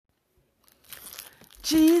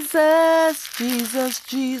Jesus, Jesus,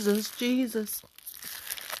 Jesus, Jesus.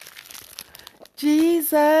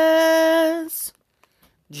 Jesus,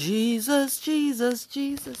 Jesus, Jesus,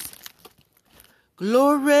 Jesus.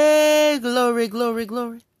 Glory, glory, glory,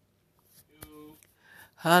 glory.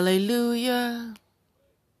 Hallelujah.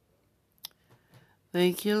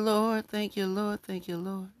 Thank you, Lord. Thank you, Lord. Thank you,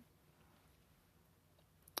 Lord.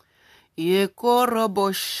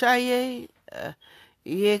 Yekoroboshaye.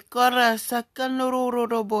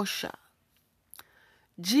 Yekorasakanururobosha.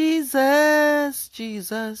 Jesus,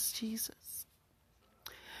 Jesus, Jesus.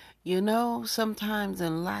 You know, sometimes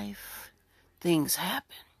in life, things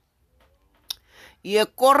happen. To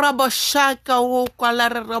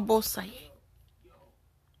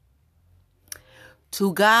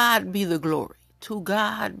God be the glory. To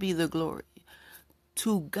God be the glory.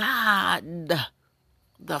 To God,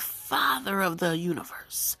 the Father of the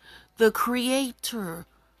universe, the Creator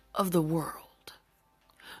of the world,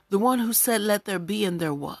 the one who said, let there be, and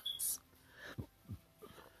there was.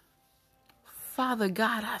 Father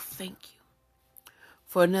God, I thank you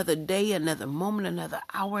for another day, another moment, another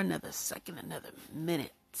hour, another second, another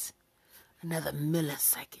minute, another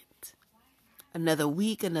millisecond, another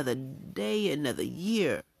week, another day, another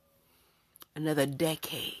year, another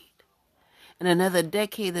decade, and another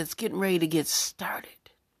decade that's getting ready to get started.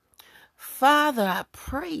 Father, I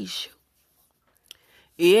praise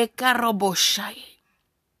you. Yekaraboshaye.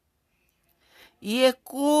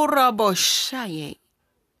 Yekuraboshaye.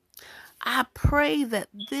 I pray that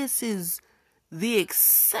this is the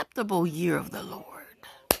acceptable year of the Lord.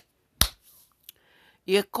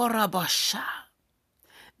 Yekorabosha.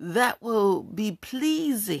 That will be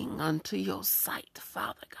pleasing unto your sight,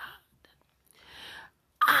 Father God.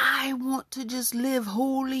 I want to just live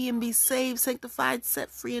holy and be saved, sanctified,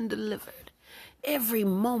 set free, and delivered. Every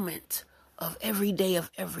moment of every day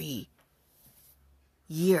of every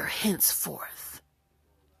year henceforth.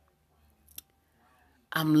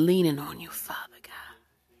 I'm leaning on you, Father God.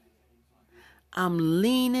 I'm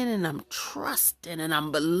leaning and I'm trusting and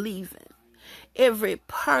I'm believing every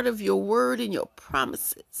part of your word and your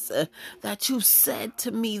promises that you said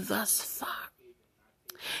to me thus far.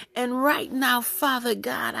 And right now, Father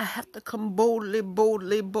God, I have to come boldly,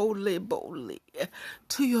 boldly, boldly, boldly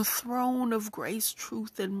to your throne of grace,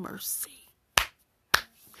 truth, and mercy.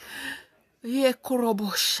 To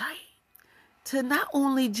not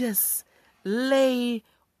only just lay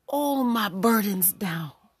all my burdens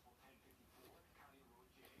down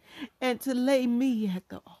and to lay me at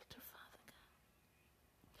the altar, Father God,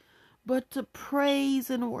 but to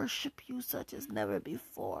praise and worship you such as never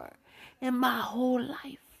before in my whole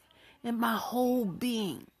life, in my whole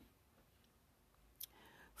being.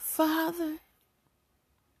 Father,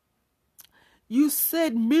 you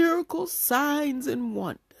said miracles, signs, and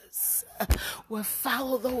wonders will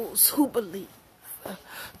follow those who believe.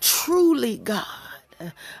 Truly, God,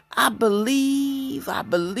 I believe, I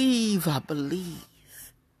believe, I believe.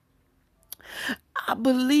 I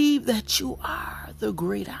believe that you are the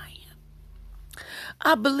great I am.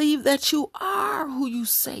 I believe that you are who you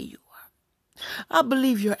say you are. I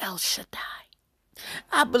believe you're El Shaddai.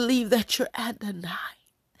 I believe that you're Adonai.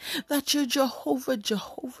 That you're Jehovah,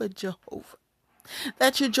 Jehovah, Jehovah.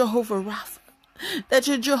 That you're Jehovah Rapha. That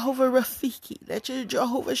you're Jehovah Rafiki. That you're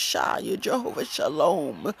Jehovah Shah. You're Jehovah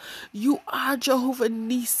Shalom. You are Jehovah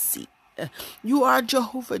Nisi. You are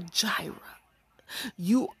Jehovah Jireh.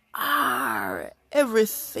 You are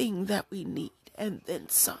everything that we need and then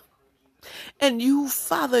some. And you,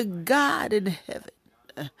 Father God in heaven,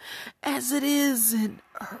 as it is in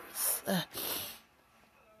earth,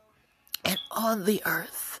 and on the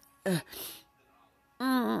earth,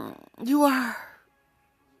 you are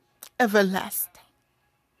everlasting.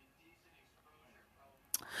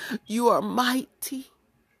 You are mighty.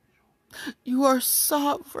 You are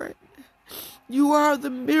sovereign. You are the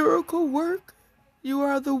miracle worker. You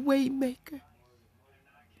are the way maker.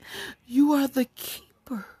 You are the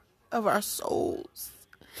keeper of our souls,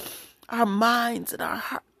 our minds, and our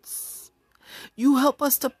hearts. You help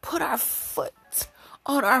us to put our foot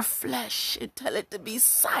on our flesh and tell it to be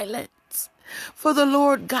silent. For the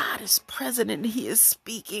Lord God is present and he is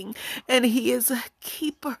speaking and he is a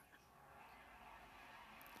keeper.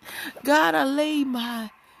 God, I lay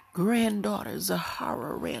my granddaughter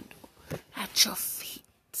Zahara Randall at your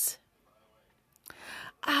feet.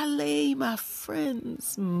 I lay my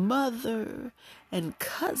friend's mother and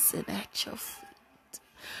cousin at your feet.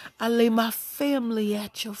 I lay my family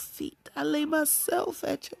at your feet. I lay myself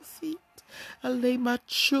at your feet. I lay my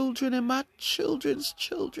children and my children's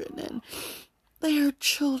children and their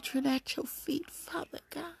children at your feet, Father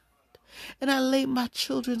God. And I lay my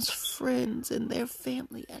children's friends and their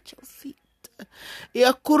family at your feet.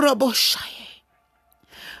 Yakuraboshaye.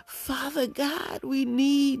 Father God, we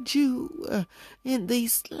need you in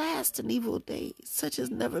these last and evil days, such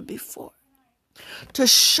as never before, to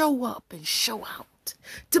show up and show out,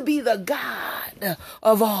 to be the God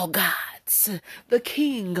of all gods, the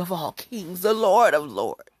King of all kings, the Lord of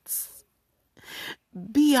lords.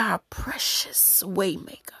 Be our precious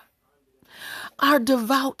waymaker, our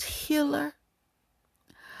devout healer,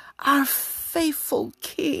 our faithful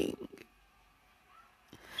King,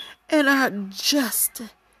 and our just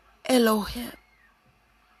Elohim.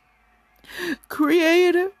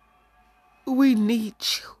 Creator, we need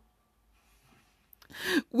you.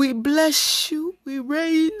 We bless you. We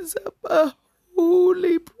raise up a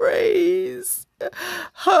holy praise.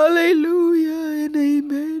 Hallelujah and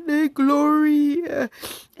amen and glory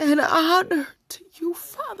and honor to you,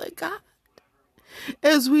 Father God,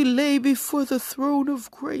 as we lay before the throne of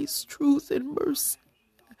grace, truth, and mercy,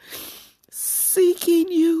 seeking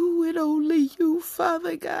you and only you,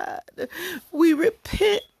 Father God. We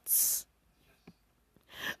repent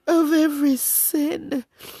of every sin,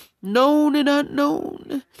 known and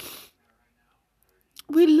unknown.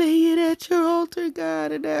 We lay it at your altar,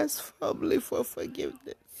 God, and ask humbly for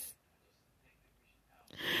forgiveness.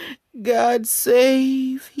 God,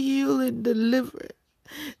 save, heal, and deliver.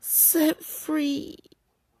 Set free.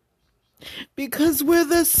 Because where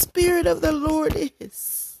the Spirit of the Lord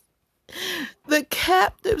is, the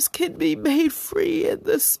captives can be made free, and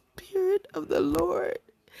the Spirit of the Lord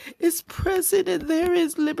is present, and there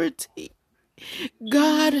is liberty.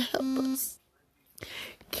 God, help us.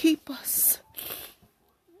 Keep us.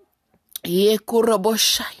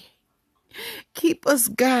 Keep us,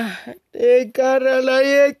 God.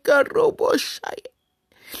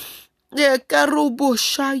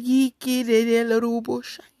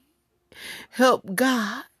 Help,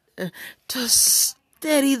 God, to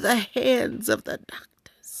steady the hands of the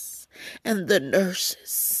doctors and the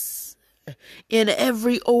nurses in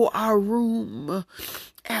every OR room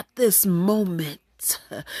at this moment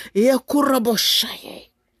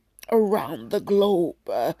around the globe.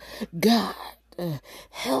 God,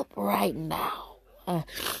 help right now.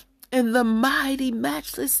 In the mighty,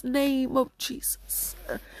 matchless name of Jesus,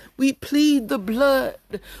 we plead the blood.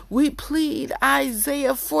 We plead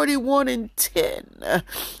Isaiah 41:10.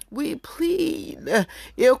 We plead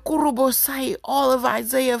all of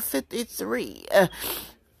Isaiah 53,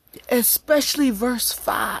 especially verse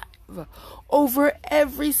 5, over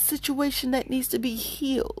every situation that needs to be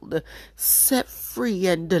healed, set free,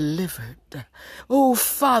 and delivered. Oh,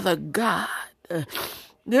 Father God, they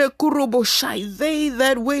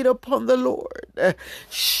that wait upon the Lord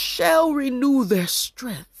shall renew their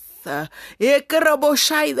strength. They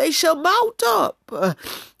shall mount up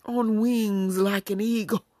on wings like an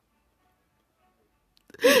eagle.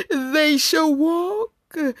 They shall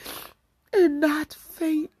walk and not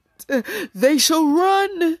faint. They shall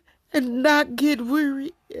run and not get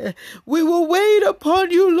weary. We will wait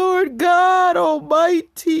upon you, Lord God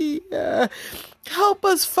Almighty. Help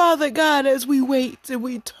us, Father God, as we wait and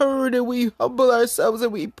we turn and we humble ourselves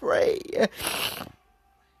and we pray.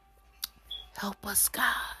 Help us,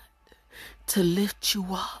 God, to lift you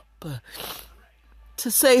up,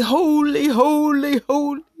 to say, holy, holy,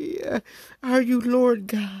 holy are you, Lord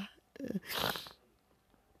God.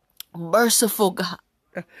 Merciful God,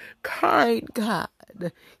 kind God,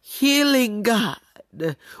 healing God,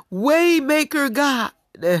 waymaker God,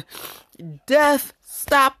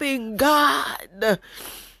 death-stopping God.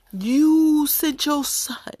 You sent your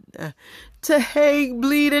Son to hang,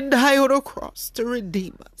 bleed, and die on a cross to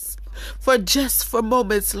redeem us for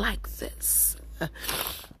moments like this.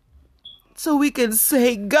 So we can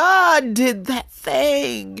say, God did that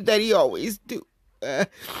thing that he always do.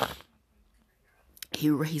 He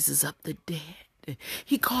raises up the dead.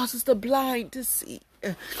 He causes the blind to see,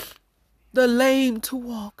 the lame to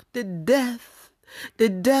walk, the deaf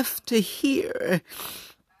to hear,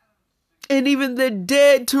 and even the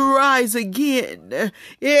dead to rise again.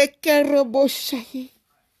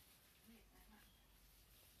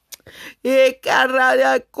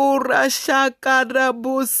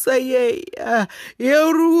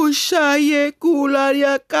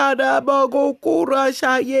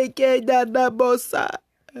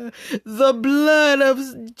 The blood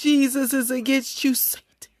of Jesus is against you, Satan.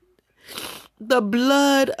 The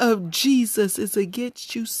blood of Jesus is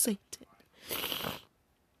against you, Satan.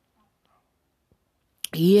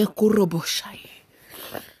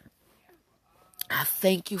 I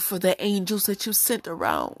thank you for the angels that you sent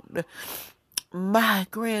around my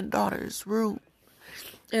granddaughter's room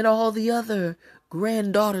and all the other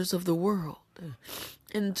granddaughters of the world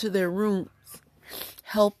into their rooms,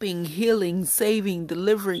 helping, healing, saving,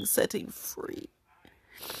 delivering, setting free,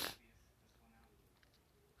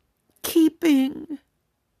 keeping,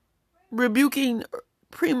 rebuking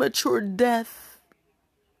premature death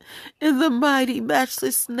in the mighty,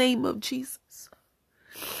 matchless name of Jesus.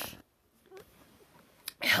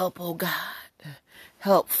 Help, oh God.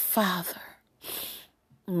 Help, Father.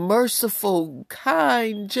 Merciful,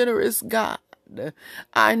 kind, generous God.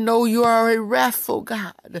 I know you are a wrathful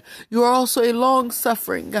God. You are also a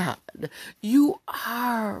long-suffering God. You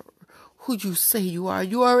are who you say you are.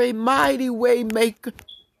 You are a mighty way maker.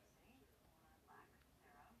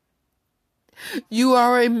 You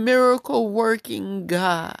are a miracle-working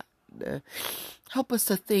God. Help us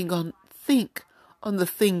to think on the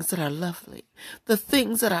things that are lovely, the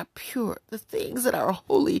things that are pure, the things that are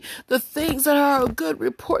holy, the things that are a good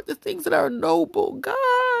report, the things that are noble. God,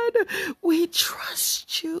 we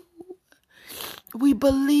trust you. We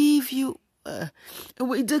believe you. And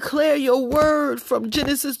we declare your word from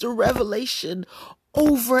Genesis to Revelation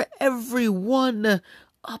over everyone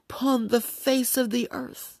upon the face of the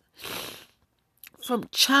earth. From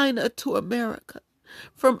China to America,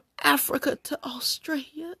 from Africa to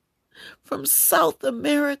Australia, from South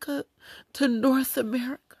America to North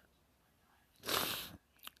America.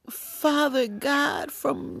 Father God,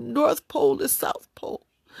 from North Pole to South Pole,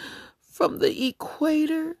 from the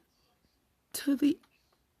equator to the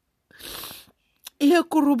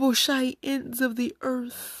ends of the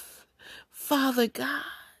earth. Father God,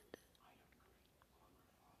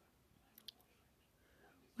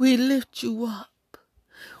 we lift you up.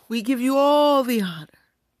 We give you all the honor,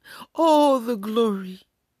 all the glory,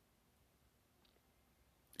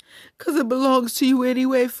 because it belongs to you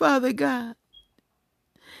anyway, Father God.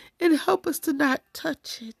 And help us to not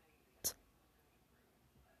touch it.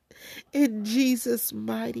 In Jesus'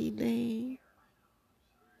 mighty name.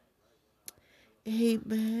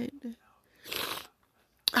 Amen.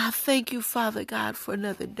 I thank you, Father God, for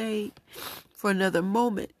another day, for another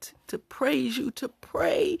moment to praise you, to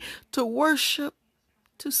pray, to worship,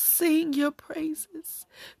 to sing your praises,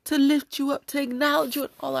 to lift you up, to acknowledge you in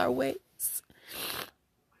all our ways.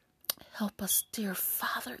 Help us, dear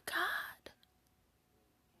Father God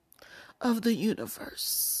of the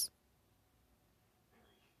universe.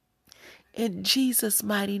 In Jesus'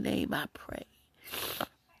 mighty name I pray.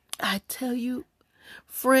 I tell you,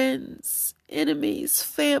 friends, enemies,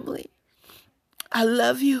 family, I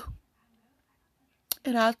love you.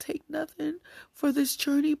 And I'll take nothing for this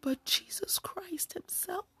journey but Jesus Christ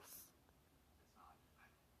himself.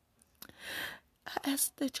 I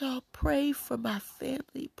ask that y'all pray for my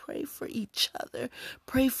family, pray for each other,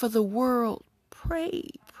 pray for the world. Pray,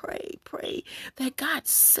 pray, pray that God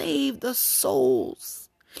save the souls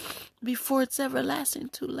before it's everlasting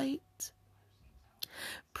too late.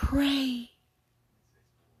 Pray,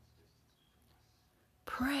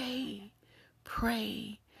 pray,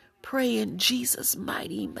 pray, pray in Jesus'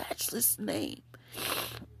 mighty, matchless name.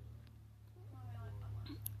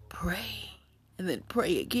 Pray, and then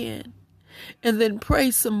pray again, and then pray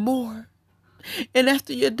some more. And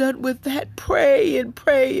after you're done with that, pray and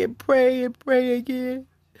pray and pray and pray again.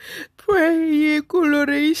 Pray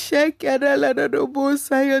until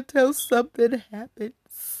something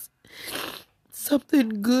happens.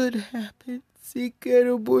 Something good happens.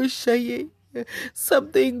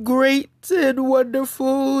 Something great and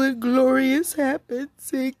wonderful and glorious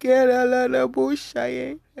happens.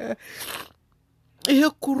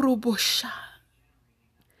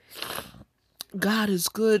 God is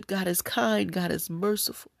good, God is kind, God is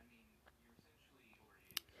merciful.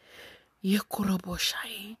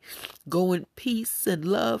 Go in peace and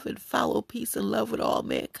love and follow peace and love with all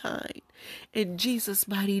mankind. In Jesus'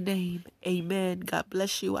 mighty name, amen. God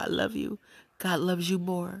bless you. I love you. God loves you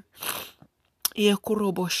more.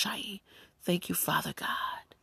 Thank you, Father God.